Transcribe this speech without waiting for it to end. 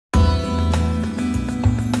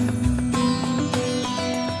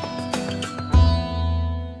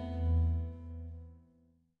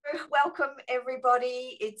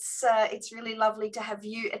everybody. It's really lovely to have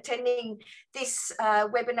you attending this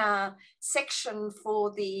webinar section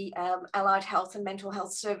for the Allied Health and Mental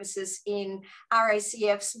Health Services in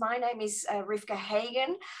RACFs. My name is Rivka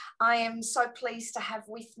Hagen. I am so pleased to have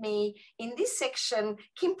with me in this section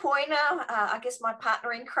Kim Poyner, I guess my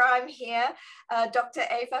partner in crime here, Dr.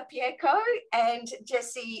 Eva Pieko and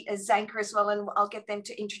Jessie Zanker as well, and I'll get them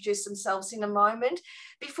to introduce themselves in a moment.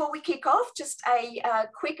 Before we kick off, just a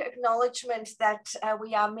quick acknowledgement that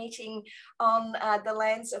we are meeting on the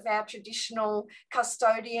lands of our traditional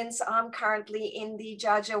custodians. I'm currently in the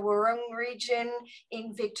Dja Dja Wurrung region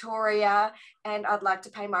in Victoria, and I'd like to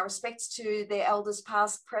pay my respects to their elders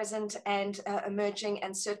past, present and emerging,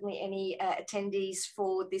 and certainly any attendees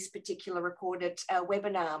for this particular recorded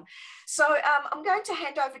webinar. So I'm going to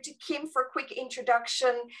hand over to Kim for a quick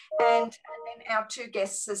introduction and then our two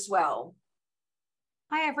guests as well.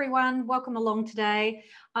 Hi everyone, welcome along today.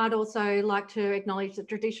 I'd also like to acknowledge the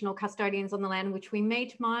traditional custodians on the land in which we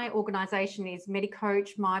meet. My organisation is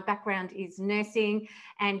MediCoach. My background is nursing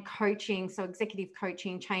and coaching, so executive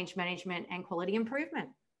coaching, change management and quality improvement.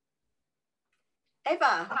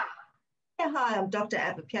 Eva. Yeah, hi, I'm Dr.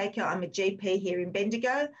 Eva Pieko. I'm a GP here in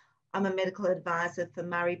Bendigo. I'm a medical advisor for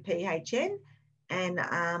Murray PHN, and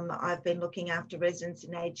I've been looking after residents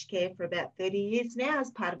in aged care for about 30 years now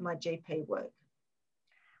as part of my GP work.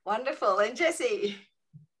 Wonderful. And Jessie?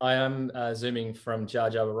 I am zooming from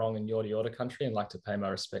Dja Dja Wurrung in Yorta Yorta country and like to pay my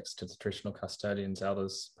respects to the traditional custodians,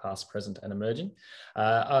 elders past, present and emerging.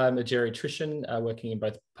 I'm a geriatrician working in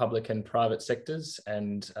both public and private sectors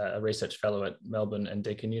and a research fellow at Melbourne and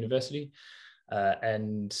Deakin University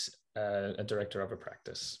and a director of a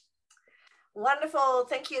practice. Wonderful.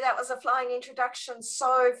 Thank you. That was a flying introduction.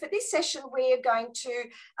 So for this session, we are going to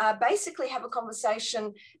basically have a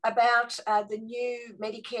conversation about the new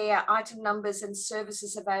Medicare item numbers and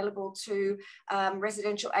services available to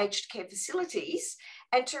residential aged care facilities.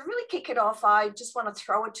 And to really kick it off, I just want to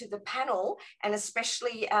throw it to the panel and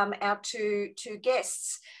especially our two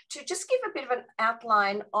guests to just give a bit of an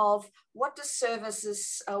outline of what do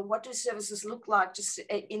services look like just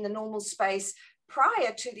in the normal space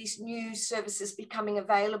prior to these new services becoming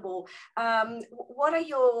available. What are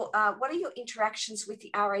your interactions with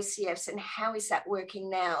the RACFs and how is that working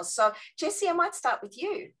now? So Jessie, I might start with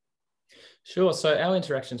you. Sure. So our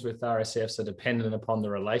interactions with RACFs are dependent upon the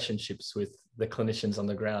relationships with the clinicians on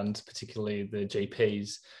the ground, particularly the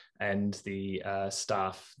GPs and the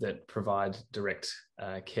staff that provide direct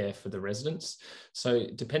care for the residents. So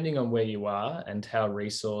depending on where you are and how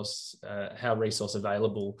resource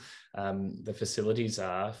available the facilities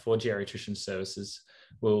are for geriatrician services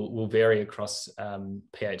will vary across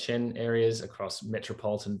PHN areas, across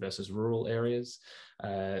metropolitan versus rural areas,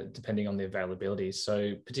 depending on the availability.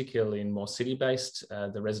 So particularly in more city-based,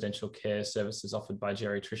 the residential care services offered by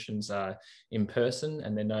geriatricians are in person,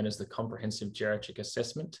 and they're known as the Comprehensive Geriatric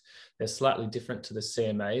Assessment. They're slightly different to the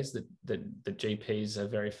CMAs that GPs are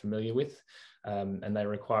very familiar with, and they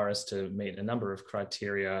require us to meet a number of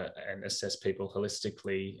criteria and assess people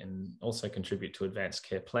holistically and also contribute to advanced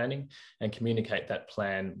care planning and communicate that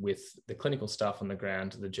plan with the clinical staff on the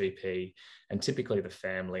ground, the GP, and typically the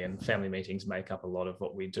family. And family meetings make up a lot of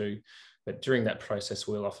what we do. But during that process,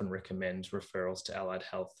 we'll often recommend referrals to allied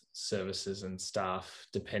health services and staff,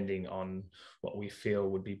 depending on what we feel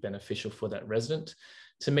would be beneficial for that resident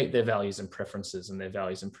to meet their values and preferences. And their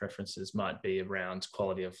values and preferences might be around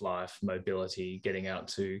quality of life, mobility, getting out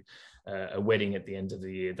to a wedding at the end of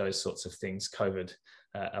the year, those sorts of things, COVID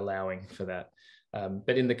allowing for that.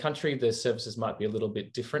 But in the country, the services might be a little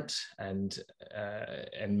bit different and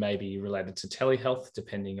maybe related to telehealth,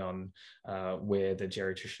 depending on where the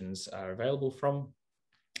geriatricians are available from.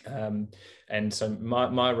 And so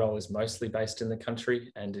my role is mostly based in the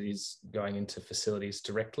country, and it is going into facilities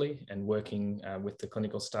directly and working with the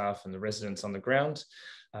clinical staff and the residents on the ground,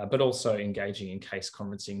 but also engaging in case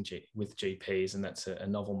conferencing with GPs. And that's a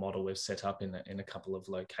novel model we've set up in a couple of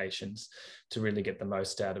locations to really get the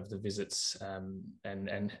most out of the visits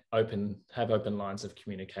and have open lines of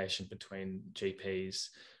communication between GPs,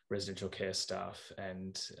 residential care staff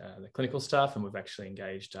and the clinical staff, and we've actually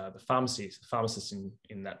engaged the pharmacists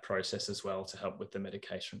in that process as well to help with the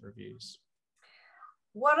medication reviews.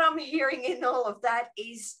 What I'm hearing in all of that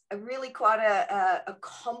is really quite a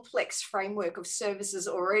complex framework of services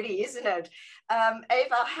already, isn't it?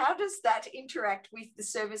 Eva, how does that interact with the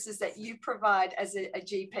services that you provide as a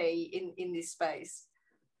GP in this space?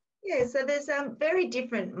 Yeah, so there's very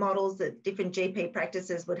different models that different GP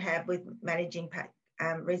practices would have with managing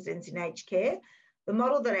residents in aged care. The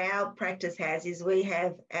model that our practice has is we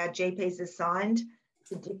have our GPs assigned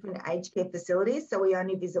to different aged care facilities. So we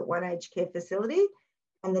only visit one aged care facility,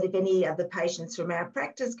 and that if any other patients from our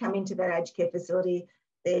practice come into that aged care facility,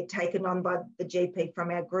 they're taken on by the GP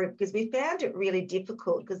from our group, because we found it really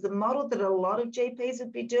difficult, because the model that a lot of GPs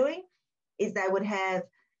would be doing is they would have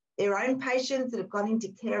their own patients that have gone into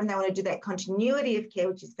care and they want to do that continuity of care,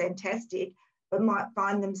 which is fantastic, but might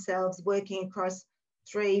find themselves working across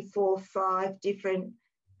 3, 4, 5 different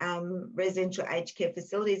residential aged care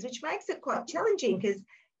facilities, which makes it quite challenging, because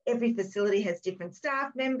every facility has different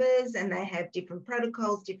staff members and they have different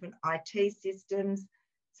protocols, different IT systems.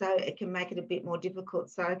 So it can make it a bit more difficult.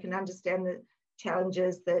 So I can understand the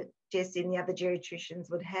challenges that Jessie and the other geriatricians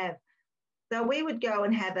would have. So we would go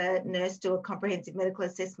and have a nurse do a comprehensive medical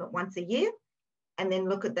assessment once a year, and then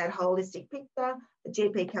look at that holistic picture. The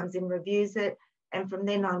GP comes in, reviews it, and from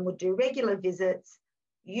then on would do regular visits,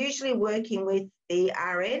 usually working with the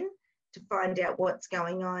RN to find out what's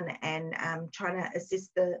going on and trying to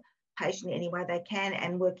assist the patient any way they can,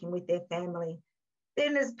 and working with their family.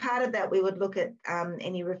 Then as part of that, we would look at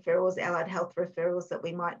any referrals, allied health referrals that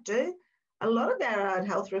we might do. A lot of our allied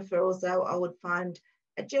health referrals, though, I would find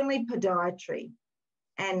are generally podiatry.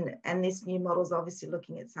 And this new model is obviously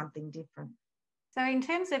looking at something different. So in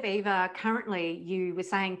terms of Eva, currently you were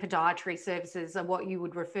saying podiatry services are what you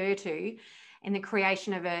would refer to in the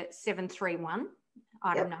creation of a 731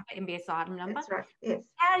 item number, MBS item number. That's right, yes.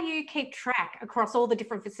 How do you keep track across all the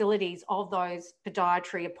different facilities of those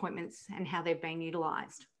podiatry appointments and how they're being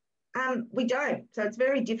utilised? We don't. So it's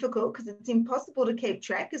very difficult, because it's impossible to keep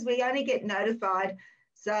track, because we only get notified.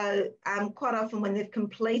 So quite often when they've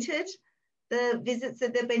completed the visits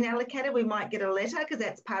that they've been allocated, we might get a letter, because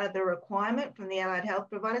that's part of the requirement from the allied health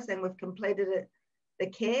provider saying we've completed the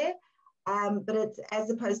care. But it's as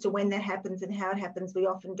opposed to when that happens and how it happens, we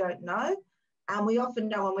often don't know. We often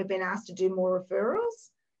know when we've been asked to do more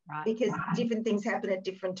referrals, right, because different things happen at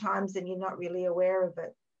different times and you're not really aware of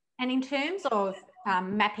it. And in terms of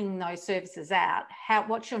mapping those services out,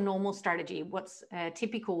 what's your normal strategy? What's a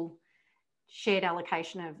typical shared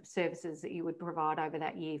allocation of services that you would provide over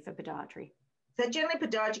that year for podiatry? So generally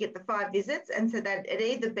podiatry get the 5 visits, and so that it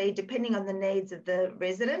either be depending on the needs of the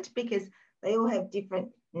resident, because they all have different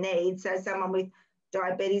needs. So someone with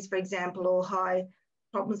diabetes, for example, or high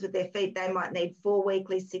problems with their feet, they might need 4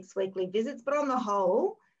 weekly, 6 weekly visits. But on the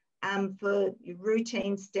whole, for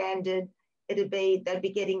routine standard, they'd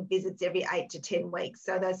be getting visits every 8 to 10 weeks.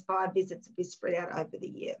 So those 5 visits would be spread out over the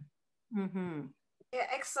year. Mm-hmm. Yeah,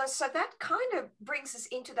 excellent. So that kind of brings us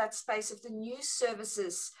into that space of the new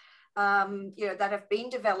services, that have been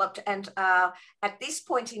developed, and at this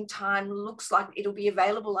point in time looks like it'll be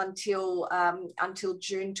available until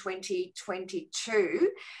June 2022.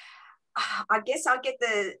 I guess I get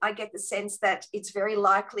the sense that it's very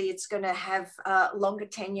likely it's going to have longer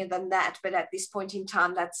tenure than that, but at this point in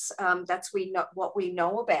time, that's what we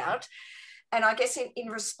know about. And I guess in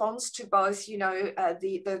response to both,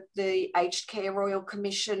 the Aged Care Royal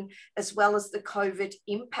Commission as well as the COVID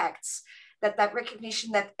impacts, that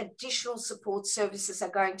recognition that additional support services are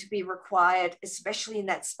going to be required, especially in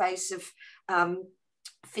that space of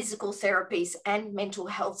physical therapies and mental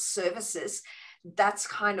health services. That's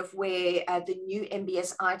kind of where the new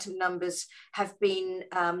MBS item numbers have been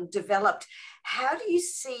developed. How do you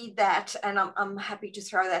see that? And I'm happy to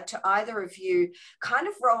throw that to either of you, kind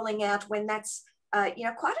of rolling out when that's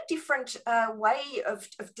quite a different way of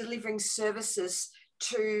delivering services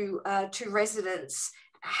to residents.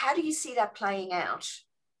 How do you see that playing out?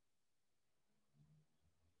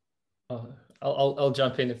 I'll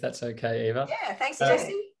jump in if that's okay, Eva. Yeah, thanks,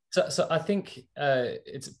 Jessie. So I think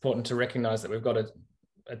it's important to recognise that we've got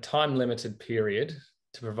a time-limited period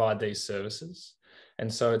to provide these services.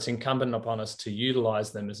 And so it's incumbent upon us to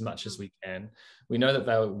utilise them as much as we can. We know that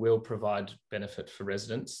they will provide benefit for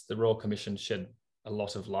residents. The Royal Commission shed a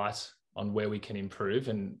lot of light on where we can improve,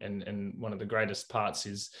 and one of the greatest parts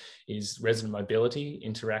is resident mobility,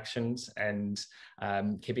 interactions, and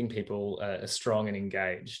keeping people strong and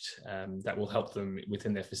engaged. That will help them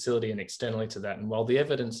within their facility and externally to that. And while the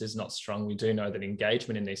evidence is not strong, we do know that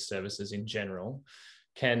engagement in these services in general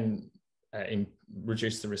can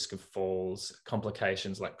reduce the risk of falls,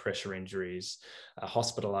 complications like pressure injuries,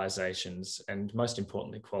 hospitalizations, and most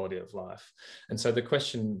importantly, quality of life. And so the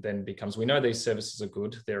question then becomes, we know these services are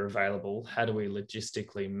good, they're available. How do we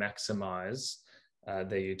logistically maximize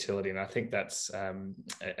their utility? And I think that's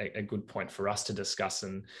a good point for us to discuss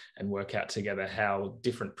and work out together how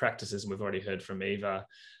different practices, and we've already heard from Eva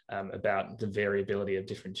about the variability of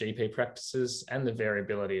different GP practices and the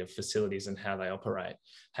variability of facilities and how they operate,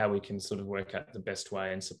 how we can sort of work out the best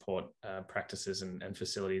way and support practices and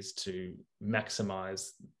facilities to maximise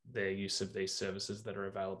their use of these services that are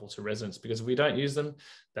available to residents, because if we don't use them,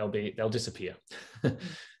 they'll disappear.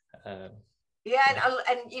 Yeah,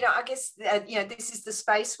 and you know, I guess you know, this is the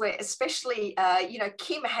space where, especially you know,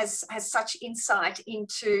 Kim has such insight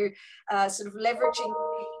into sort of leveraging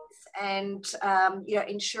these and you know,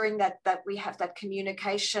 ensuring that we have that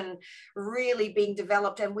communication really being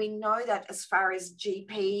developed. And we know that as far as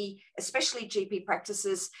GP, especially GP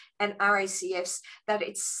practices and RACFs, that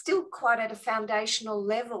it's still quite at a foundational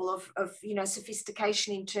level of you know,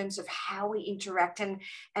 sophistication in terms of how we interact and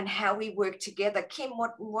how we work together. Kim,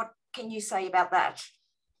 what can you say about that?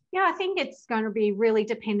 Yeah, I think it's going to be really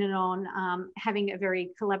dependent on having a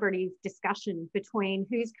very collaborative discussion between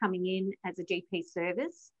who's coming in as a GP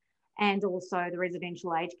service and also the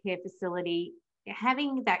residential aged care facility.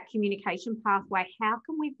 Having that communication pathway, how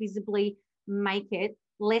can we visibly make it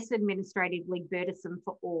less administratively burdensome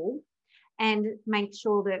for all, and make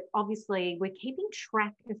sure that obviously we're keeping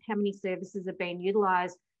track of how many services are being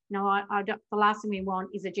utilised. No, the last thing we want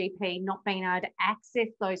is a GP not being able to access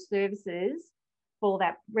those services for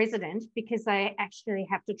that resident because they actually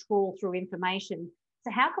have to trawl through information.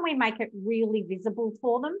 So how can we make it really visible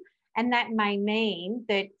for them? And that may mean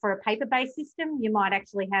that for a paper-based system, you might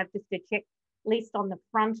actually have just a checklist on the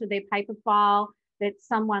front of their paper file that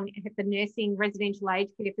someone at the nursing residential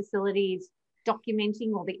aged care facility is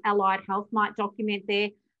documenting, or the allied health might document there.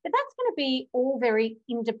 But that's going to be all very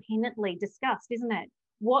independently discussed, isn't it?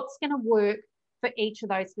 What's going to work for each of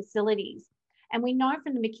those facilities. And we know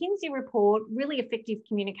from the McKinsey report, really effective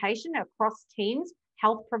communication across teams,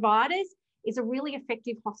 health providers, is a really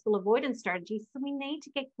effective hospital avoidance strategy. So we need to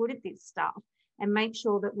get good at this stuff and make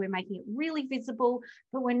sure that we're making it really visible,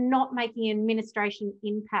 but we're not making an administration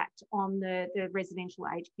impact on the residential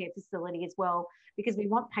aged care facility as well, because we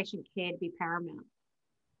want patient care to be paramount.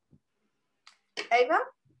 Ava?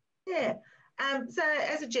 Yeah. So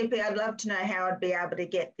as a GP, I'd love to know how I'd be able to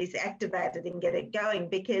get this activated and get it going,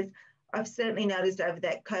 because I've certainly noticed over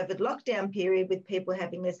that COVID lockdown period, with people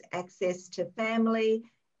having this access to family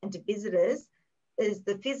and to visitors, is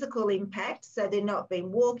the physical impact. So they're not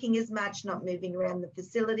been walking as much, not moving around the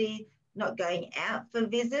facility, not going out for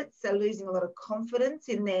visits, so losing a lot of confidence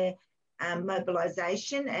in their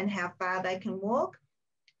mobilisation and how far they can walk,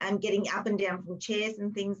 and getting up and down from chairs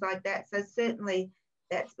and things like that. So certainly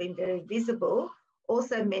that's been very visible.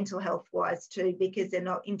 Also mental health wise too, because they're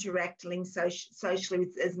not interacting socially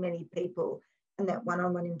with as many people, and that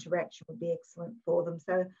one-on-one interaction would be excellent for them.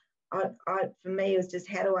 So for me, it was just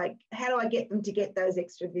how do I get them to get those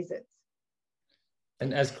extra visits?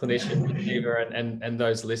 And as clinicians, Eva, and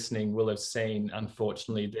those listening will have seen,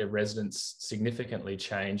 unfortunately, their residents significantly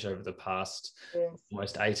change over the past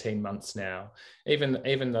almost 18 months now.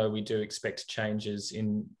 Even though we do expect changes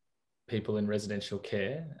in people in residential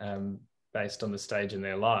care based on the stage in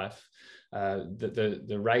their life,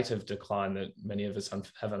 the rate of decline that many of us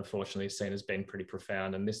have unfortunately seen has been pretty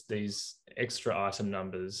profound. And these extra item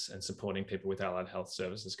numbers and supporting people with allied health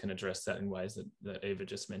services can address that in ways that Eva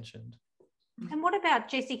just mentioned. And what about,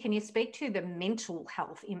 Jessie, can you speak to the mental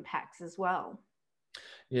health impacts as well?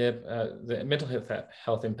 Yeah, the mental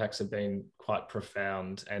health impacts have been quite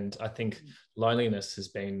profound. And I think loneliness has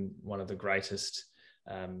been one of the greatest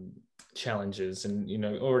challenges. And, you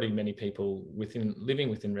know, already many people living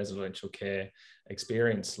within residential care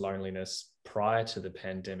experience loneliness prior to the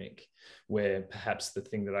pandemic, where perhaps the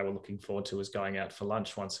thing that they were looking forward to was going out for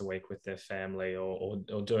lunch once a week with their family, or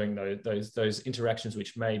doing those interactions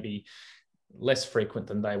which may be less frequent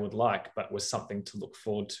than they would like, but was something to look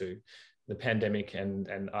forward to. The pandemic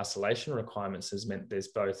and isolation requirements has meant there's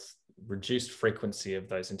both reduced frequency of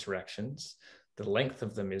those interactions, the length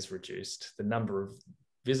of them is reduced, the number of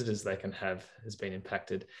visitors they can have has been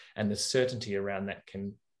impacted, and the certainty around that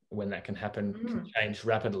when that can happen can change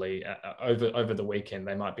rapidly. Over the weekend,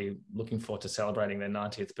 they might be looking forward to celebrating their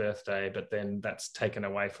 90th birthday, but then that's taken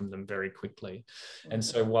away from them very quickly. And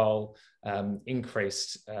so while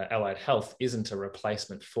increased allied health isn't a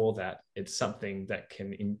replacement for that, it's something that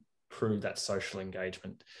can improve that social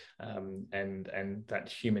engagement and that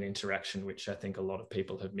human interaction, which I think a lot of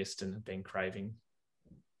people have missed and have been craving.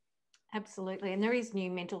 Absolutely. And there is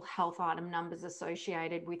new mental health item numbers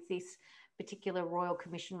associated with this particular Royal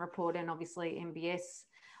Commission report, and obviously MBS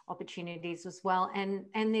opportunities as well. And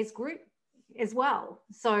there's group as well.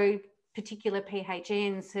 So particular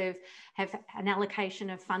PHNs have an allocation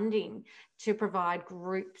of funding to provide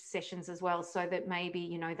group sessions as well, so that maybe,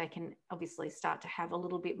 you know, they can obviously start to have a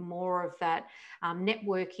little bit more of that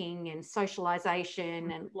networking and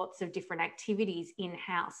socialization and lots of different activities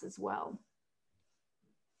in-house as well.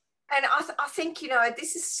 And I think, you know,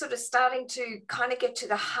 this is sort of starting to kind of get to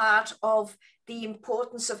the heart of the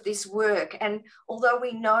importance of this work. And although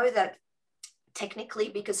we know that technically,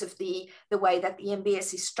 because of the way that the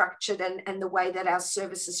MBS is structured and the way that our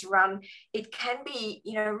services run, it can be,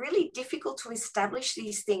 you know, really difficult to establish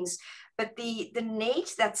these things. But the need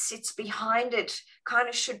that sits behind it kind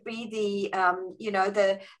of should be the, you know,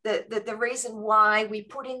 the reason why we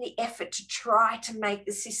put in the effort to try to make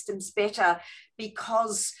the systems better,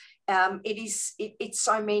 because it's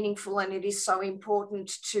so meaningful and it is so important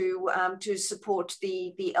to support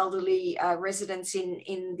the elderly residents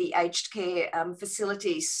in the aged care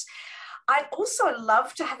facilities. I'd also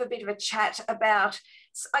love to have a bit of a chat about,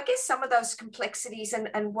 I guess, some of those complexities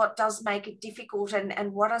and what does make it difficult,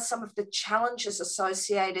 and what are some of the challenges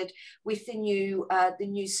associated with the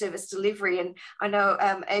new service delivery. And I know,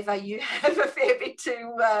 Eva, you have a fair bit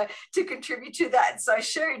to contribute to that, so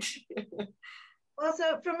shoot. Well,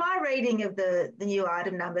 so from my reading of the new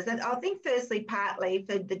item numbers, and I think firstly, partly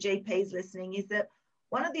for the GPs listening, is that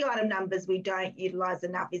one of the item numbers we don't utilise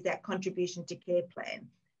enough is that contribution to care plan.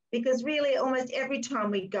 Because really almost every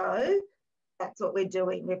time we go, that's what we're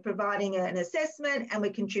doing. We're providing an assessment and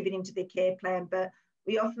we're contributing to the care plan, but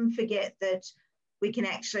we often forget that we can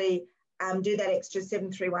actually do that extra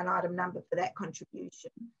 731 item number for that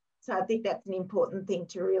contribution. So I think that's an important thing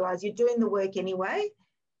to realise. You're doing the work anyway,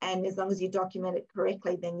 and as long as you document it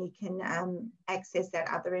correctly, then you can access that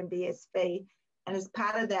other MBS fee. And as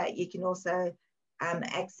part of that, you can also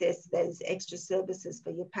access those extra services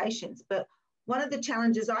for your patients. But one of the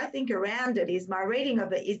challenges I think around it is, my reading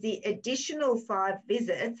of it is the additional 5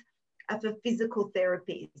 visits are for physical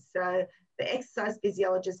therapies. So the exercise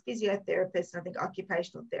physiologists, physiotherapists, and I think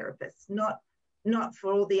occupational therapists, not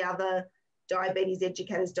for all the other diabetes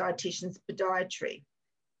educators, dietitians, podiatry.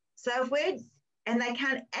 So and they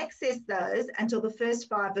can't access those until the first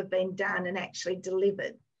 5 have been done and actually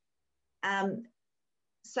delivered.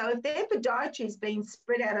 So if their podiatry is being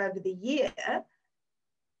spread out over the year,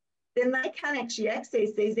 then they can't actually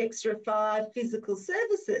access these extra 5 physical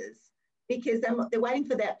services, because they're waiting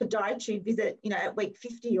for that podiatry visit, you know, at week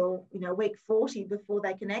 50 or, you know, week 40 before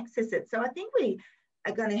they can access it. So I think we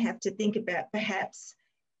are going to have to think about perhaps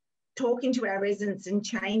talking to our residents and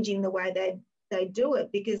changing the way they do it,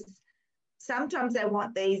 because sometimes they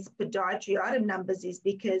want these podiatry item numbers is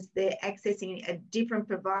because they're accessing a different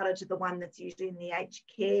provider to the one that's usually in the aged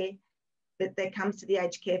care, that comes to the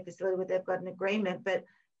aged care facility where they've got an agreement. But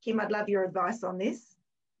Kim, I'd love your advice on this.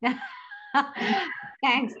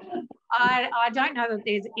 Thanks. I don't know that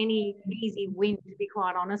there's any easy win, to be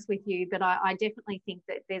quite honest with you, but I definitely think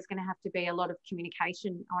that there's going to have to be a lot of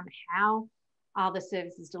communication on how are the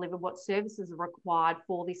services delivered, what services are required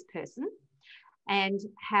for this person, and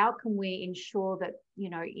how can we ensure that, you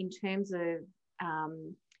know, in terms of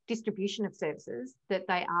distribution of services, that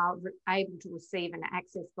they are able to receive and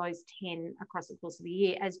access those 10 across the course of the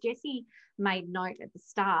year. As Jessie made note at the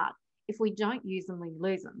start, if we don't use them, we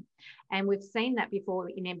lose them. And we've seen that before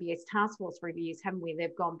in MBS task force reviews, haven't we?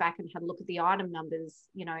 They've gone back and had a look at the item numbers,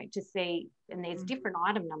 you know, to see, and there's different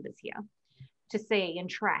item numbers here, to see and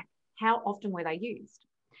track how often were they used.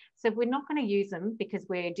 So if we're not going to use them because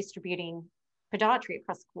we're distributing podiatry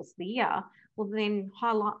across the course of the year, well then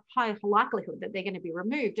high likelihood that they're going to be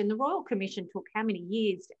removed. And the Royal Commission took how many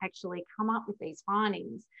years to actually come up with these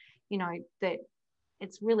findings, you know, that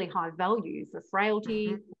it's really high value for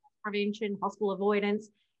frailty, prevention, hospital avoidance,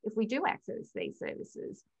 if we do access these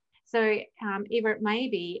services. So Eva, it may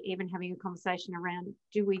be even having a conversation around,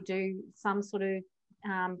 do we do some sort of,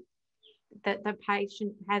 that the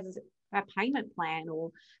patient has a payment plan,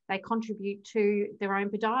 or they contribute to their own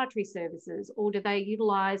podiatry services, or do they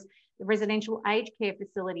utilise the residential aged care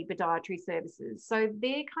facility podiatry services? So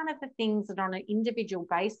they're kind of the things that on an individual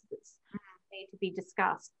basis need to be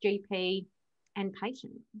discussed, GP and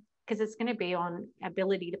patient, because it's going to be on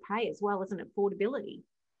ability to pay as well as an affordability.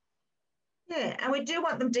 Yeah, and we do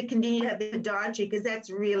want them to continue to have their podiatry, because that's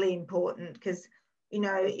really important, because, you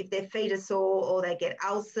know, if their feet are sore or they get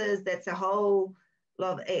ulcers, that's a whole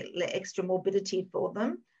lot of extra morbidity for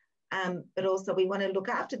them. But also we want to look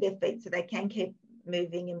after their feet so they can keep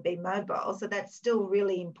moving and be mobile. So that's still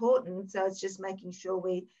really important. So it's just making sure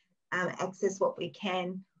we access what we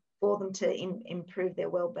can for them to improve their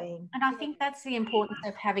well-being. And I think that's the importance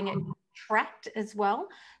of having it tracked as well.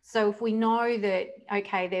 So if we know that,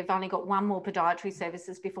 okay, they've only got 1 more podiatry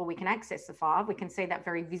services before we can access the 5, we can see that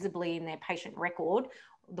very visibly in their patient record,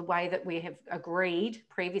 the way that we have agreed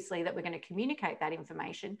previously that we're going to communicate that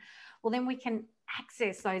information, well, then we can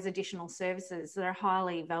access those additional services that are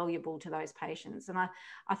highly valuable to those patients. And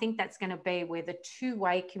I think that's going to be where the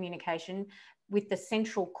two-way communication with the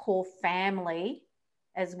central core family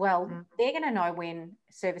as well, they're going to know when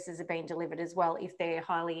services are being delivered as well if they're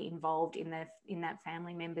highly involved in that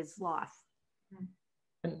family member's life.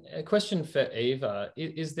 And a question for Eva,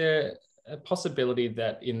 is there a possibility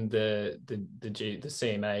that in the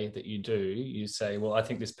CMA that you do, you say, well, I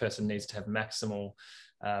think this person needs to have maximal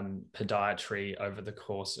podiatry over the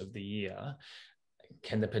course of the year?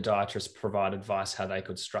 Can the podiatrist provide advice how they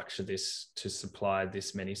could structure this to supply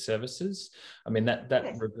this many services? I mean,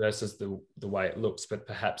 that reverses the way it looks, but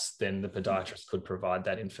perhaps then the podiatrist could provide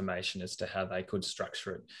that information as to how they could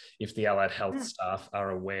structure it if the allied health staff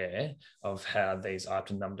are aware of how these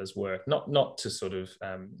item numbers work, not to sort of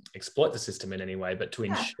exploit the system in any way, but to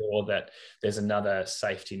ensure that there's another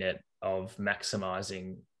safety net of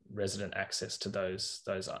maximising resident access to those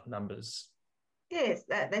numbers. Yes,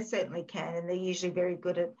 they certainly can, and they're usually very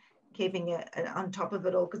good at keeping it on top of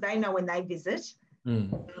it all because they know when they visit.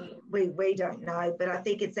 We don't know, but I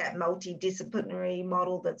think it's that multidisciplinary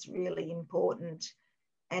model that's really important,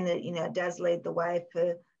 and it does lead the way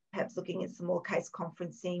for perhaps looking at some more case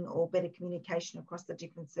conferencing or better communication across the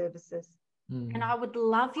different services. And I would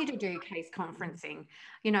love you to do case conferencing.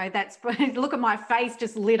 That's, look at my face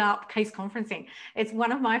just lit up, case conferencing. It's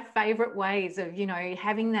one of my favorite ways of,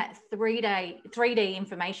 having that 3D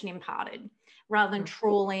information imparted rather than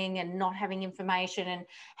trawling and not having information. And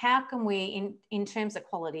how can we, in terms of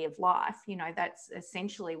quality of life, that's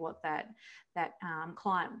essentially what that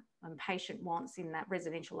client and patient wants in that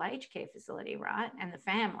residential aged care facility, right? And the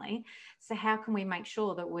family. So how can we make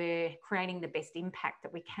sure that we're creating the best impact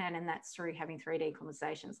that we can? And that's through having 3D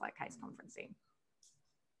conversations like case conferencing.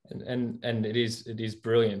 And it is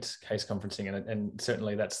brilliant case conferencing, and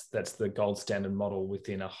certainly that's the gold standard model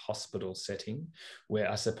within a hospital setting,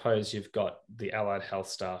 where I suppose you've got the allied health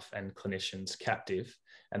staff and clinicians captive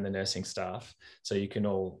and the nursing staff, so you can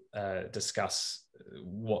all discuss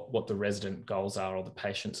what the resident goals are or the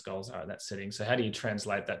patient's goals are in that setting. So how do you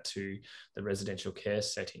translate that to the residential care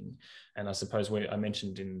setting? And I suppose I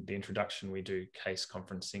mentioned in the introduction, we do case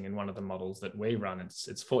conferencing, and one of the models that we run,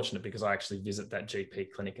 it's fortunate because I actually visit that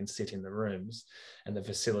GP clinic and sit in the rooms, and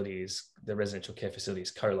the residential care facility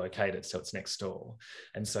is co-located, so it's next door.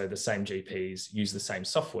 And so the same GPs use the same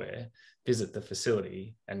software, visit the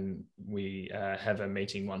facility, and we have a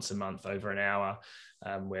meeting once a month over an hour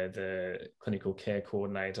where the clinical care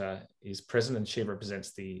coordinator is present, and she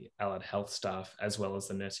represents the allied health staff as well as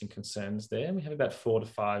the nursing concerns there. And we have about 4 to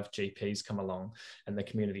 5 GPs come along, and the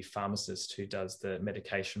community pharmacist who does the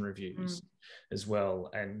medication reviews as well.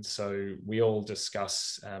 And so we all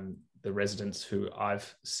discuss the residents who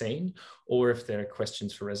I've seen, or if there are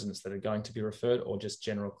questions for residents that are going to be referred, or just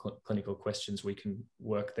general clinical questions, we can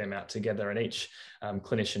work them out together, and each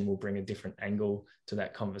clinician will bring a different angle to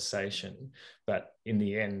that conversation. But in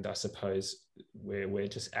the end, I suppose we're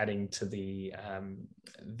just adding to the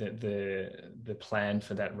plan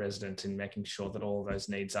for that resident and making sure that all of those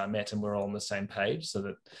needs are met and we're all on the same page, so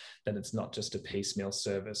that it's not just a piecemeal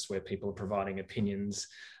service where people are providing opinions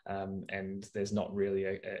and there's not really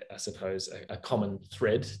a common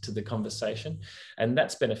thread to the conversation. And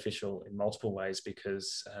that's beneficial in multiple ways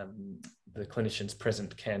because the clinicians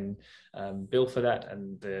present can bill for that,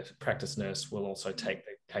 and the practice nurse will also take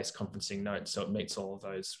the case conferencing notes, so it meets all of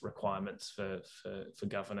those requirements for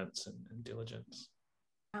governance and diligence.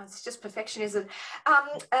 It's just perfection, isn't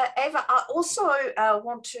it? Eva, I also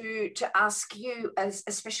want to ask you,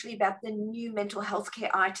 especially about the new mental health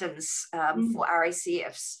care items for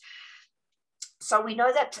RACFs. So we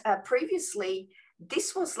know that previously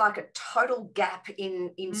this was like a total gap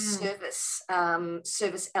in service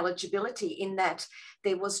eligibility, in that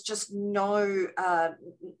there was just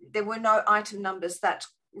there were no item numbers that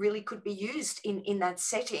really could be used in that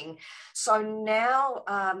setting. So now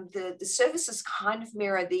the services kind of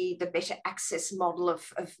mirror the better access model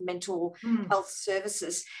of mental health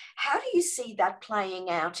services. How do you see that playing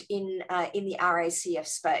out in the RACF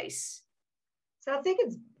space? So I think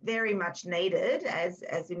it's very much needed, as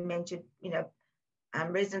we mentioned.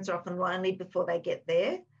 Residents are often lonely before they get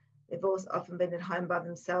there. They've also often been at home by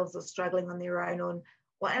themselves or struggling on their own,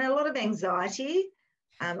 and a lot of anxiety.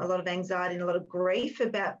 A lot of anxiety and a lot of grief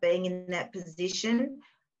about being in that position.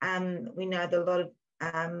 We know that a lot of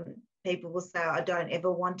people will say, I don't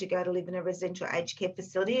ever want to go to live in a residential aged care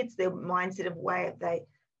facility. It's their mindset of way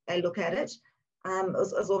they look at it.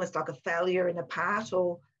 It's almost like a failure in a part,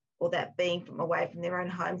 or that being away from their own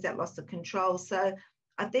homes, that loss of control. So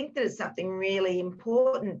I think that it's something really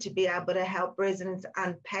important to be able to help residents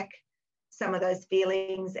unpack some of those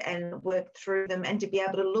feelings and work through them, and to be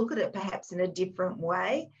able to look at it perhaps in a different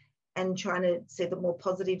way and trying to see the more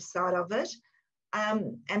positive side of it.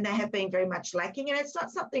 And they have been very much lacking, and it's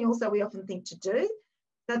not something also we often think to do.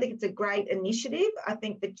 So I think it's a great initiative. I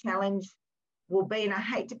think the challenge will be, and I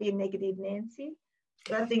hate to be a negative Nancy,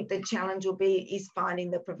 but I think the challenge will be is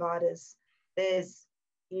finding the providers. There's,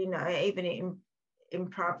 you know, even in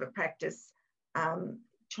private practice,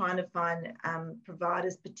 trying to find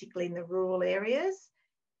providers, particularly in the rural areas,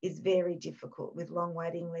 is very difficult with long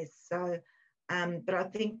waiting lists. So, but I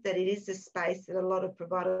think that it is a space that a lot of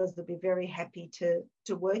providers will be very happy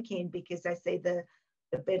to work in, because they see the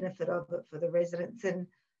benefit of it for the residents. And,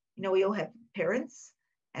 you know, we all have parents.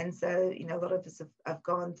 And so, you know, a lot of us have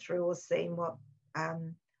gone through or seen what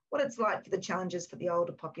it's like for the challenges for the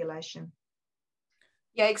older population.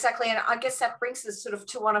 Yeah, exactly. And I guess that brings us sort of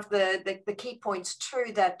to one of the key points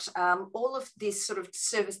too, that all of this sort of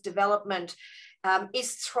service development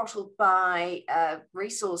is throttled by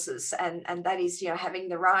resources, and that is, you know, having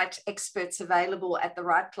the right experts available at the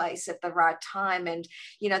right place at the right time. And,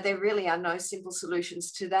 you know, there really are no simple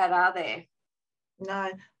solutions to that, are there?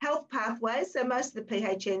 No. Health pathways. So most of the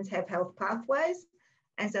PHNs have health pathways.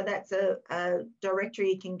 And so that's a directory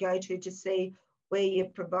you can go to see where your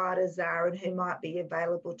providers are and who might be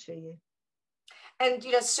available to you. And,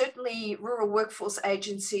 you know, certainly rural workforce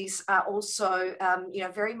agencies are also, you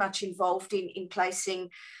know, very much involved in placing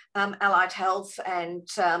allied health and,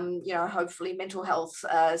 you know, hopefully mental health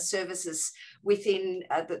services within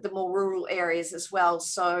the more rural areas as well.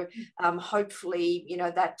 So hopefully, you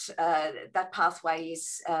know, that pathway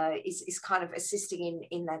is kind of assisting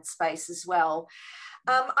in that space as well.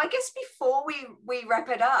 I guess before we wrap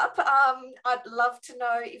it up, I'd love to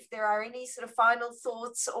know if there are any sort of final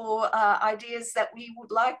thoughts or ideas that we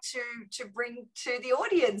would like to bring to the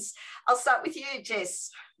audience. I'll start with you, Jess.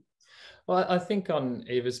 Well, I think on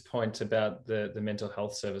Eva's point about the mental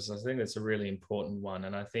health services, I think that's a really important one.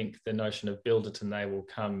 And I think the notion of build it and they will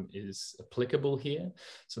come is applicable here.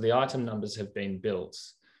 So the item numbers have been built.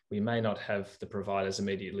 We may not have the providers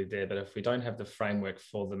immediately there, but if we don't have the framework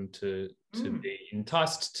for them to be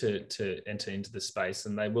enticed to enter into the space,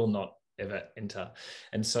 then they will not ever enter.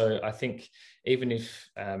 And so I think even if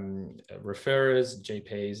referrers,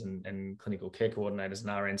 GPs and clinical care coordinators and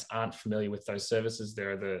RNs aren't familiar with those services,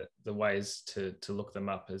 there are the ways to look them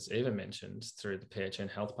up, as Eva mentioned, through the PHN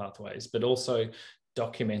health pathways, but also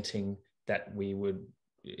documenting that we would,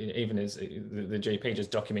 even as the GP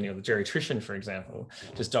just documenting, or the geriatrician, for example,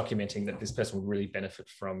 just documenting that this person would really benefit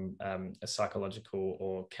from a psychological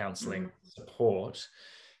or counselling support,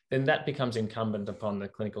 then that becomes incumbent upon the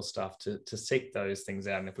clinical staff to seek those things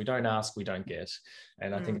out. And if we don't ask, we don't get.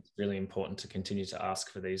 And I think it's really important to continue to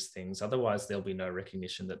ask for these things. Otherwise, there'll be no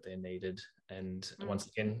recognition that they're needed. And once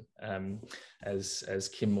again,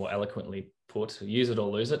 as Kim more eloquently put, use it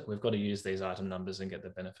or lose it. We've got to use these item numbers and get the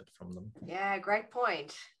benefit from them. Yeah, great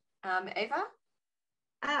point. Eva?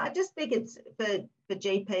 I just think it's for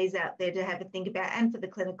GPs out there to have a think about, and for the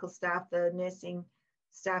clinical staff, the nursing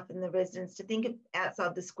staff and the residents, to think of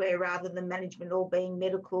outside the square rather than management all being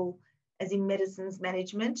medical, as in medicines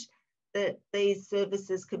management, that these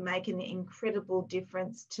services could make an incredible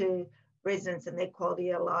difference to residents and their quality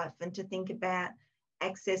of life, and to think about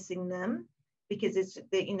accessing them, because it's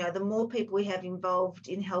the more people we have involved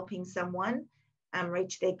in helping someone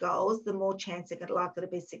reach their goals, the more chance they're likely to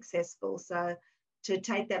be successful. So to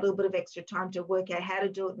take that little bit of extra time to work out how to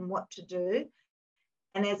do it and what to do.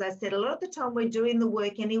 And as I said, a lot of the time we're doing the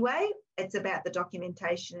work anyway. It's about the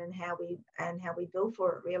documentation and how we bill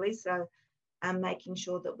for it, really. So making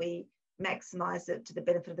sure that we maximise it to the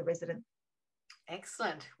benefit of the resident.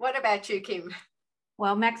 Excellent. What about you, Kim?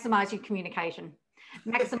 Well, maximise your communication.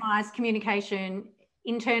 Maximise communication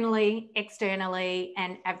internally, externally,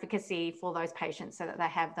 and advocacy for those patients so that they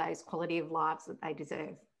have those quality of lives that they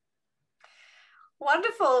deserve.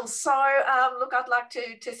 Wonderful. So, look, I'd like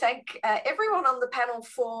to thank everyone on the panel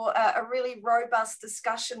for a really robust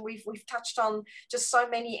discussion. We've touched on just so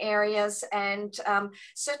many areas, and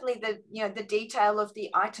certainly the detail of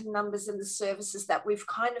the item numbers and the services that we've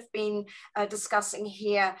kind of been discussing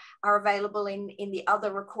here are available in the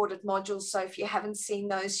other recorded modules. So if you haven't seen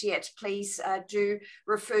those yet, please do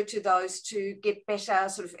refer to those to get better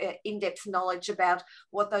sort of in-depth knowledge about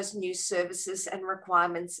what those new services and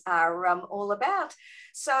requirements are all about.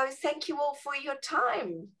 So thank you all for your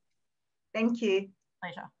time. Thank you.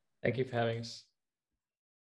 Pleasure. Thank you for having us.